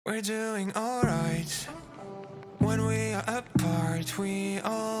We're doing alright. When we are apart, we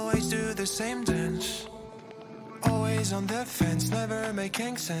always do the same dance. Always on the fence, never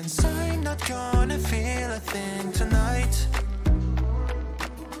making sense. I'm not gonna feel a thing tonight.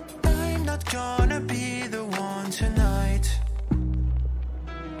 I'm not gonna be the one tonight.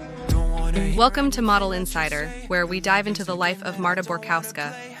 Welcome to Model Insider, where we dive into the life of Marta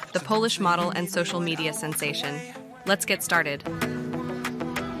Borkowska, the Polish model and social media sensation. Let's get started.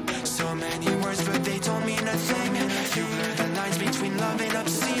 So many words, but they don't mean a thing. You blur the lines between love and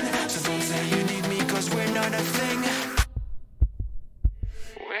obscene. So don't say you need me, cause we're not a thing.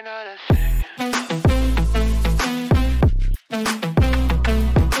 We're not a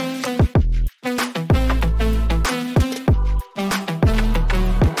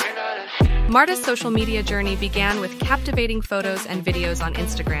thing. Marta's social media journey began with captivating photos and videos on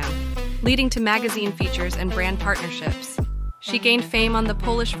Instagram, leading to magazine features and brand partnerships. She gained fame on the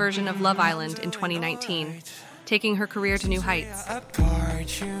Polish version of Love Island in 2019, taking her career to new heights.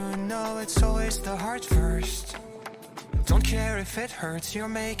 Apart, you know it's always the heart first. Don't care if it hurts, you're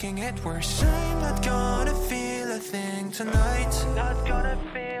making it worse. I'm not gonna feel a thing tonight. Not gonna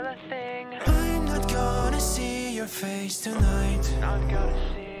feel a thing. I'm not gonna see your face tonight. Not gonna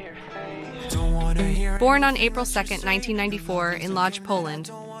see your face. Don't wanna hear. Born on April 2nd, 1994 in Lodz, Poland,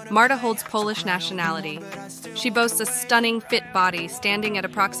 Marta holds Polish nationality. She boasts a stunning, fit body, standing at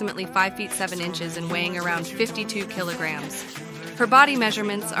approximately 5 feet 7 inches and weighing around 52 kilograms. Her body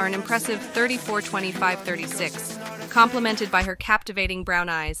measurements are an impressive 34-25-36, complemented by her captivating brown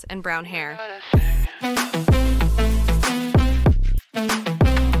eyes and brown hair.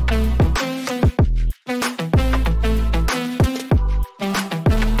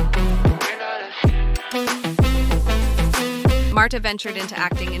 Marta ventured into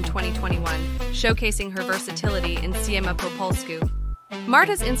acting in 2021, showcasing her versatility in Siema po polsku.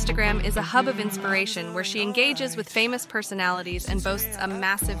 Marta's Instagram is a hub of inspiration where she engages with famous personalities and boasts a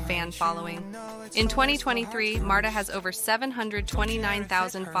massive fan following. In 2023, Marta has over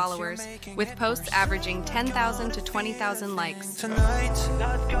 729,000 followers, with posts averaging 10,000 to 20,000 likes. Tonight,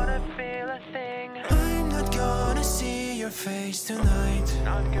 not gonna feel a thing. I'm not gonna see your face tonight.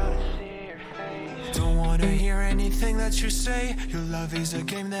 Not gonna see. Don't wanna hear anything that you say. Your love is a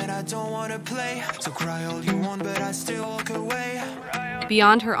game that I don't wanna play. So cry all you want, but I still walk away.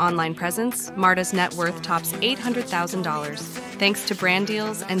 Beyond her online presence, Marta's net worth tops $800,000, thanks to brand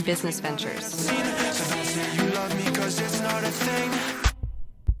deals and business ventures. So don't say you love me, cause it's not a thing.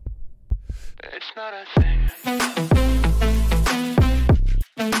 It's not a thing.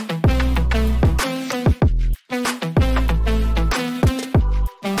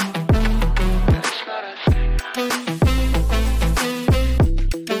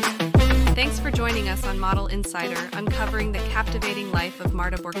 Thanks for joining us on Model Insider, uncovering the captivating life of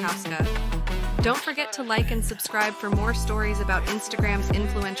Marta Borkowska. Don't forget to like and subscribe for more stories about Instagram's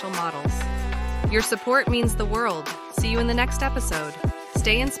influential models. Your support means the world. See you in the next episode.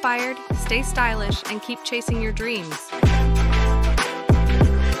 Stay inspired, stay stylish, and keep chasing your dreams.